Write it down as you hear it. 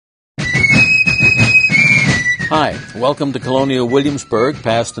Hi, welcome to Colonial Williamsburg,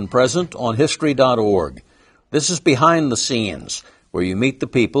 past and present, on History.org. This is Behind the Scenes, where you meet the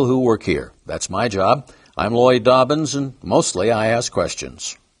people who work here. That's my job. I'm Lloyd Dobbins, and mostly I ask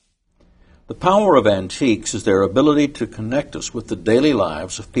questions. The power of antiques is their ability to connect us with the daily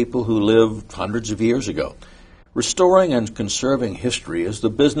lives of people who lived hundreds of years ago. Restoring and conserving history is the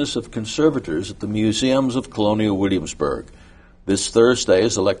business of conservators at the museums of Colonial Williamsburg. This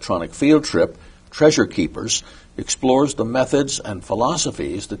Thursday's electronic field trip, Treasure Keepers, explores the methods and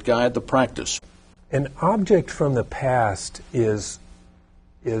philosophies that guide the practice. An object from the past is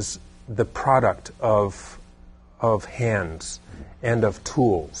the product of hands and of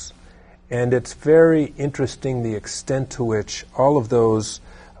tools. And it's very interesting the extent to which all of those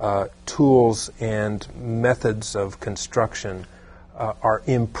tools and methods of construction are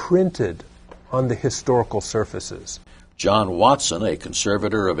imprinted on the historical surfaces. John Watson, a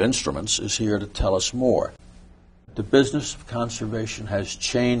conservator of instruments, is here to tell us more. The business of conservation has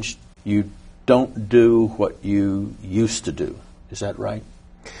changed. You don't do what you used to do. Is that right?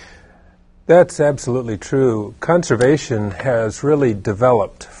 That's absolutely true. Conservation has really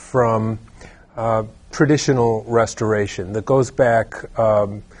developed from traditional restoration that goes back,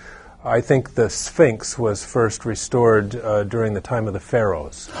 I think the Sphinx was first restored during the time of the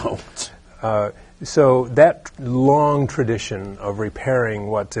pharaohs. So that long tradition of repairing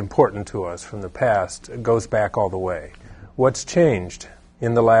what's important to us from the past goes back all the way. What's changed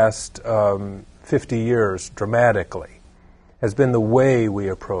in the last 50 years dramatically has been the way we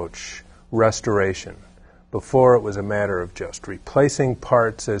approach restoration. Before, it was a matter of just replacing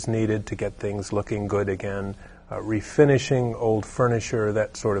parts as needed to get things looking good again, refinishing old furniture,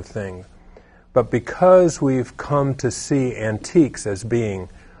 that sort of thing. But because we've come to see antiques as being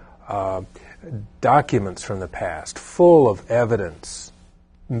documents from the past, full of evidence,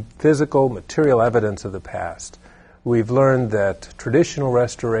 physical, material evidence of the past, we've learned that traditional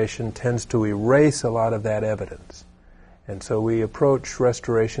restoration tends to erase a lot of that evidence. And so we approach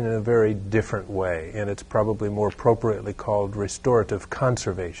restoration in a very different way, and it's probably more appropriately called restorative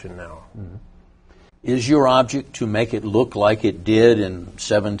conservation now. Mm-hmm. Is your object to make it look like it did in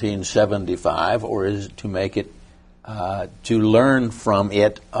 1775, or is it to make it, to learn from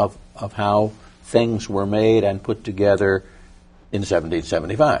it of how things were made and put together in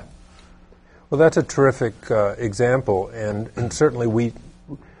 1775? Well, that's a terrific example, and certainly we,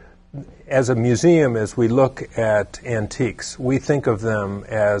 as a museum, as we look at antiques, we think of them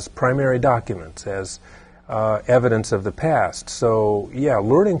as primary documents, as evidence of the past. So, yeah,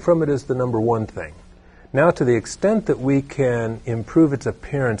 learning from it is the number one thing. Now, to the extent that we can improve its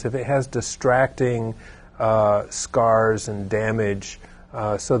appearance, if it has distracting scars and damage,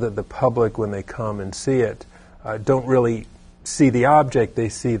 so that the public, when they come and see it, don't really see the object, they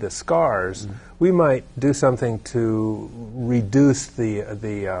see the scars, we might do something to reduce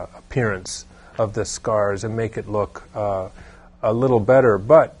the appearance of the scars and make it look a little better.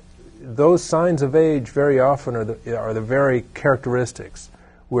 But those signs of age very often are the very characteristics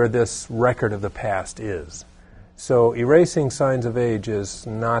where this record of the past is. So erasing signs of age is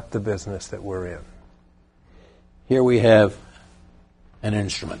not the business that we're in. Here we have an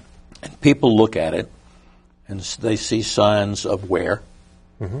instrument, and people look at it and they see signs of wear,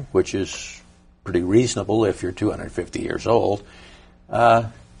 which is pretty reasonable if you're 250 years old.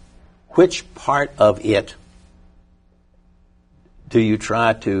 Which part of it do you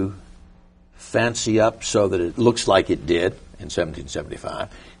try to fancy up so that it looks like it did in 1775,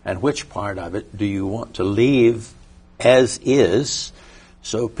 and which part of it do you want to leave as is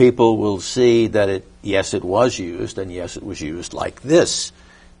so people will see that yes, it was used, and yes, it was used like this,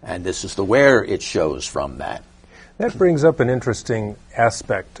 and this is the wear it shows from that? That brings up an interesting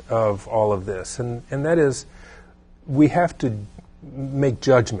aspect of all of this, and that is we have to make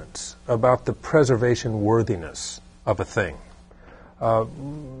judgments about the preservation worthiness of a thing.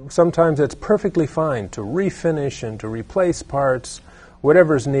 Sometimes it's perfectly fine to refinish and to replace parts,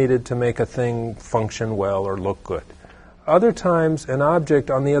 whatever's needed to make a thing function well or look good. Other times, an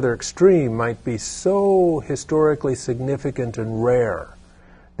object on the other extreme might be so historically significant and rare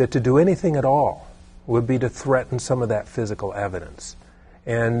that to do anything at all would be to threaten some of that physical evidence.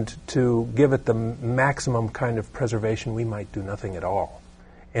 And to give it the maximum kind of preservation, we might do nothing at all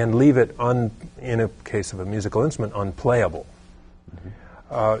and leave it, in a case of a musical instrument, unplayable.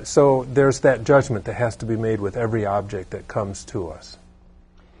 So there's that judgment that has to be made with every object that comes to us.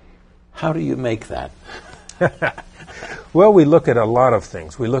 How do you make that? Well, we look at a lot of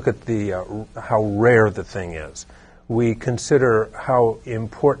things. We look at how rare the thing is. We consider how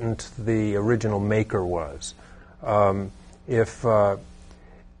important the original maker was. If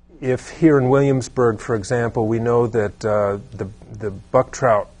if here in Williamsburg, for example, we know that the buck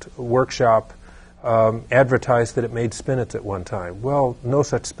trout workshop advertised that it made spinets at one time. Well, no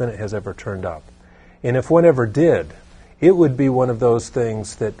such spinet has ever turned up. And if one ever did, it would be one of those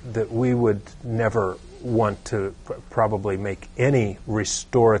things that we would never want to probably make any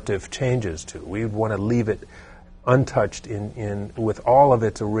restorative changes to. We would want to leave it untouched with all of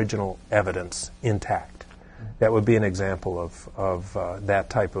its original evidence intact. That would be an example of that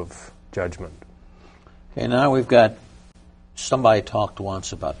type of judgment. Okay, now we've got somebody talked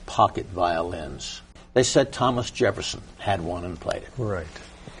once about pocket violins. They said Thomas Jefferson had one and played it. Right.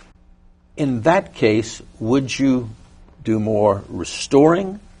 In that case, would you do more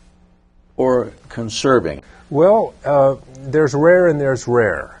restoring or conserving? Well, there's rare and there's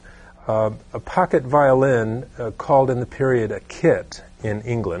rare. A pocket violin, called in the period a kit in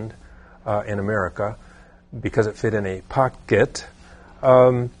England, in America, because it fit in a pocket,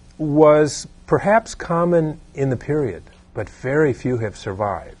 was perhaps common in the period, but very few have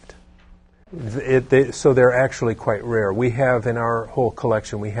survived. So they're actually quite rare. We have in our whole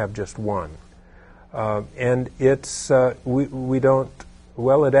collection, we have just one. And it's, we don't,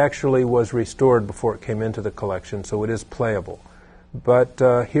 well, it actually was restored before it came into the collection, so it is playable. But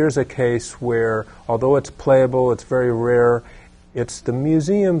here's a case where, although it's playable, it's very rare, it's the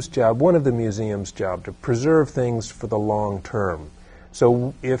museum's job, one of the museum's job, to preserve things for the long term.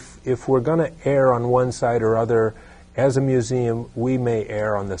 So if we're going to err on one side or other, as a museum, we may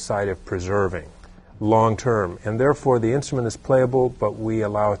err on the side of preserving long term. And therefore, the instrument is playable, but we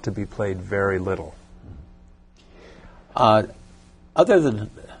allow it to be played very little. Other than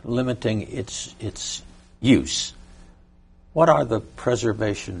limiting its use, what are the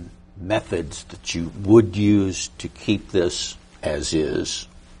preservation methods that you would use to keep this as is?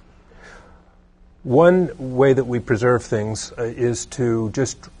 One way that we preserve things is to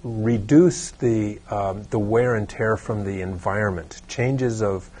just reduce the wear and tear from the environment. Changes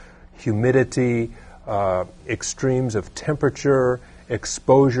of humidity, extremes of temperature,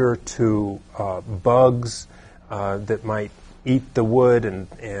 exposure to bugs that might eat the wood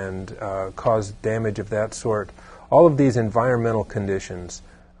and cause damage of that sort. All of these environmental conditions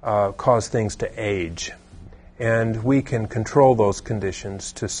cause things to age. And we can control those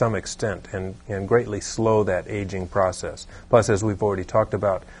conditions to some extent and greatly slow that aging process. Plus, as we've already talked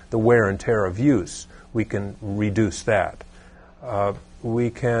about, the wear and tear of use, we can reduce that.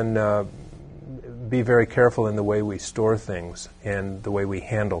 We can be very careful in the way we store things and the way we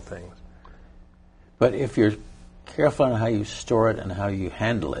handle things. But if you're careful in how you store it and how you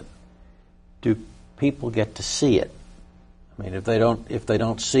handle it, do people get to see it? I mean, if they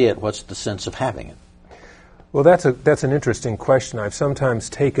don't see it, what's the sense of having it? Well, that's an interesting question. I've sometimes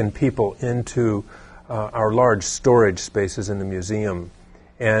taken people into our large storage spaces in the museum,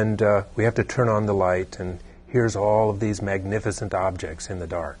 and we have to turn on the light, and here's all of these magnificent objects in the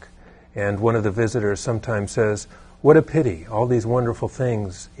dark. And one of the visitors sometimes says, "What a pity, all these wonderful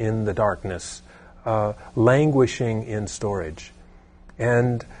things in the darkness, languishing in storage."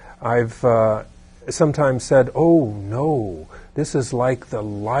 And I've sometimes said, "Oh, no, this is like the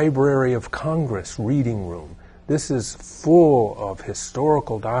Library of Congress reading room. This is full of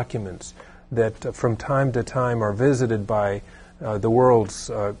historical documents that from time to time are visited by the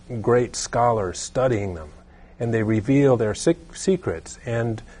world's great scholars studying them. And they reveal their secrets.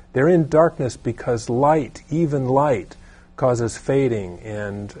 And they're in darkness because light, even light, causes fading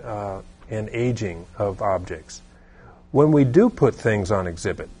and aging of objects." When we do put things on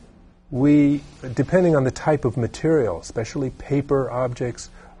exhibit, we, depending on the type of material, especially paper objects,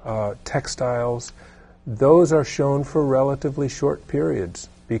 textiles, those are shown for relatively short periods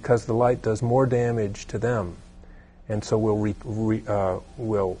because the light does more damage to them. And so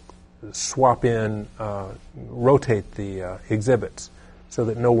we'll swap in, rotate the exhibits so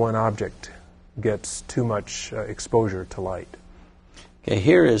that no one object gets too much exposure to light. Okay,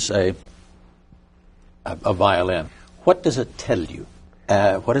 here is a violin. What does it tell you?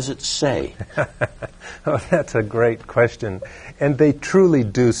 What does it say? Oh, that's a great question. And they truly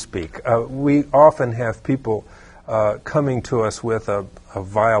do speak. We often have people coming to us with a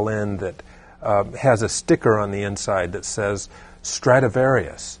violin that has a sticker on the inside that says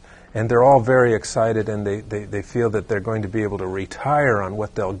Stradivarius. And they're all very excited, and they feel that they're going to be able to retire on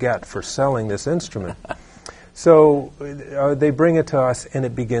what they'll get for selling this instrument. So they bring it to us, and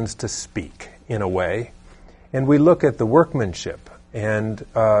it begins to speak in a way. And we look at the workmanship, and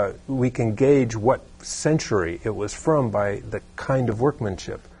we can gauge what century it was from by the kind of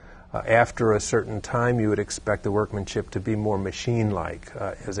workmanship. After a certain time, you would expect the workmanship to be more machine-like,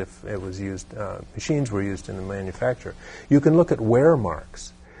 as if it was used, machines were used in the manufacture. You can look at wear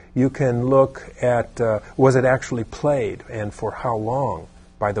marks. You can look at, was it actually played, and for how long,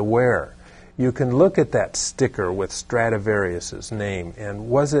 by the wearer. You can look at that sticker with Stradivarius's name, and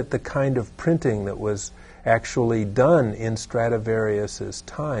was it the kind of printing that was actually done in Stradivarius's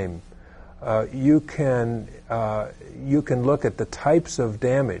time? You can look at the types of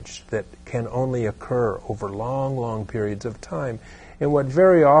damage that can only occur over long, long periods of time. And what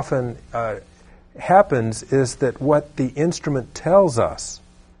very often happens is that what the instrument tells us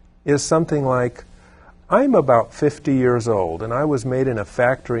is something like, I'm about 50 years old, and I was made in a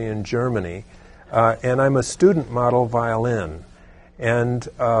factory in Germany, and I'm a student model violin. And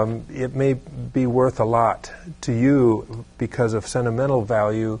it may be worth a lot to you because of sentimental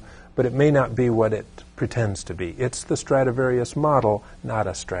value, but it may not be what it pretends to be. It's the Stradivarius model, not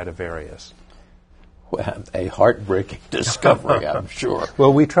a Stradivarius. Well, a heartbreaking discovery, I'm sure.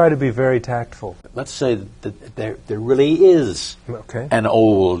 Well, we try to be very tactful. Let's say that there really is an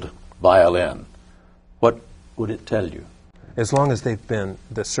old violin. What would it tell you? As long as the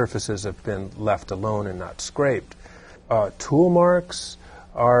surfaces have been left alone and not scraped. Tool marks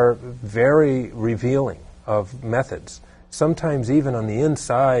are very revealing of methods. Sometimes even on the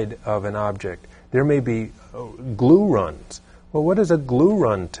inside of an object, there may be glue runs. Well, what does a glue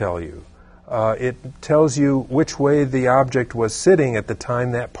run tell you? It tells you which way the object was sitting at the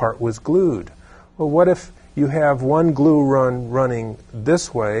time that part was glued. Well, what if you have one glue run running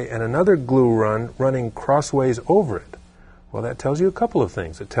this way and another glue run running crossways over it? Well, that tells you a couple of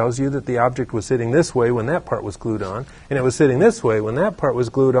things. It tells you that the object was sitting this way when that part was glued on, and it was sitting this way when that part was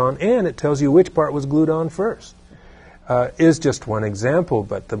glued on, and it tells you which part was glued on first. Is just one example,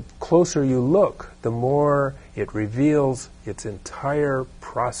 but the closer you look, the more it reveals its entire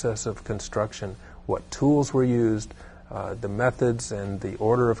process of construction, what tools were used, the methods and the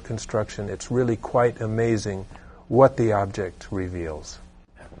order of construction. It's really quite amazing what the object reveals.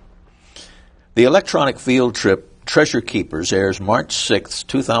 The electronic field trip Treasure Keepers airs March 6,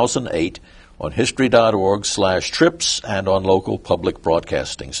 2008 on history.org/trips and on local public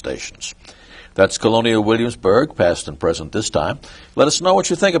broadcasting stations. That's Colonial Williamsburg, past and present this time. Let us know what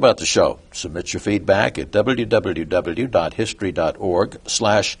you think about the show. Submit your feedback at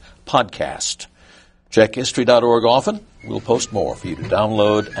www.history.org/podcast. Check history.org often. We'll post more for you to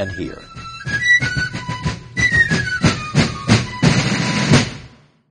download and hear.